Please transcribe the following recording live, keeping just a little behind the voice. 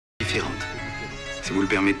différente. Si vous le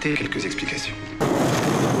permettez, quelques explications.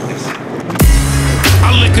 Merci.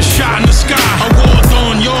 I lick a shot in the sky. A war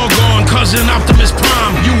dawn, you're gone, cousin Optimus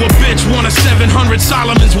Prime. You a bitch, one of 700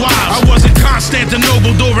 Solomon's wives. I was in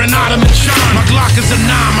Constantinople during Ottoman shine. My Glock is a 9,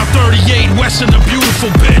 my 38 Western, a beautiful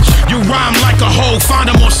bitch. You rhyme like a hoe, find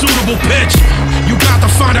a more suitable pitch. You got to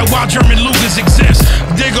find out why German Lugers exist.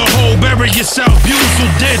 Dig a hole, bury yourself, beautiful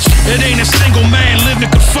ditch. It ain't a single man living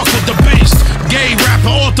could fuck with the beast. Gay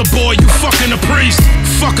rapper, altar boy, you fucking a priest.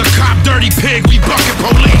 Fuck a cop, dirty pig, we bucket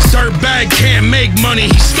police. Dirtbag can't make money,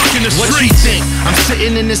 he's stuck in the streets. What you think? I'm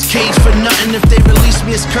sitting in this cage for nothing. If they release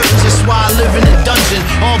me, it's curtains, that's why I live in a dungeon.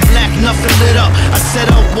 All black, nothing lit up. I set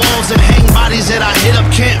up walls and hang bodies that I hit up.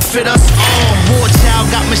 Can't fit us all. War child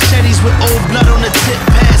got machetes with old blood on the tip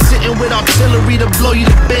pad. Sitting with artillery to blow you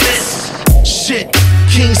to bits. Shit,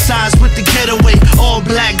 king size with the getaway. All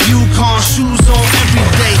black Yukon, shoes on every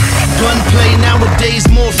day. Gunplay nowadays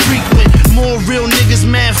more frequent. More real niggas,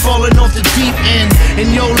 man, falling off the deep end. And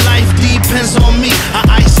your life depends on me.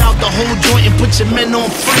 I ice out the whole joint and put your men on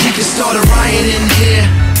free. We can start a riot in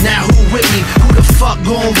here. Now who with me? Who the fuck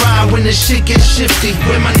gon' ride when the shit gets shifty?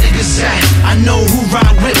 Where my niggas at? I know who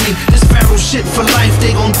ride with me. This barrel shit for life,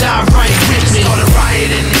 they gon' die right with me. Start a riot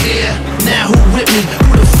in here. Now who with me?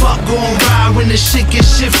 Who the fuck gon' ride when the shit gets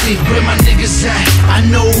shifty? Where my niggas at? I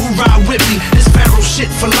know who ride with me. This barrel shit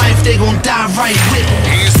for life, they gon' die right with me.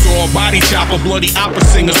 Handsaw, body chopper, bloody opera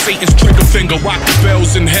singer, Satan's trigger finger, rock the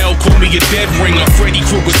bells in hell, call me a dead ringer. Freddy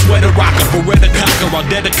Krueger, sweater rocker, Beretta cocker, I'll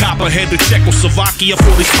dead a copper, head to Czechoslovakia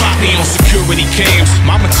for this spot me on security cams.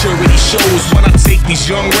 My maturity shows when I take these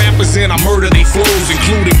young rappers and I murder they flows,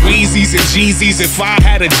 including Weezy's and Jeezys. If I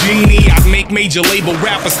had a genie, I'd make major label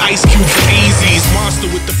rappers Ice Cubes and Eazy's. Monster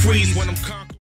with the freeze when I'm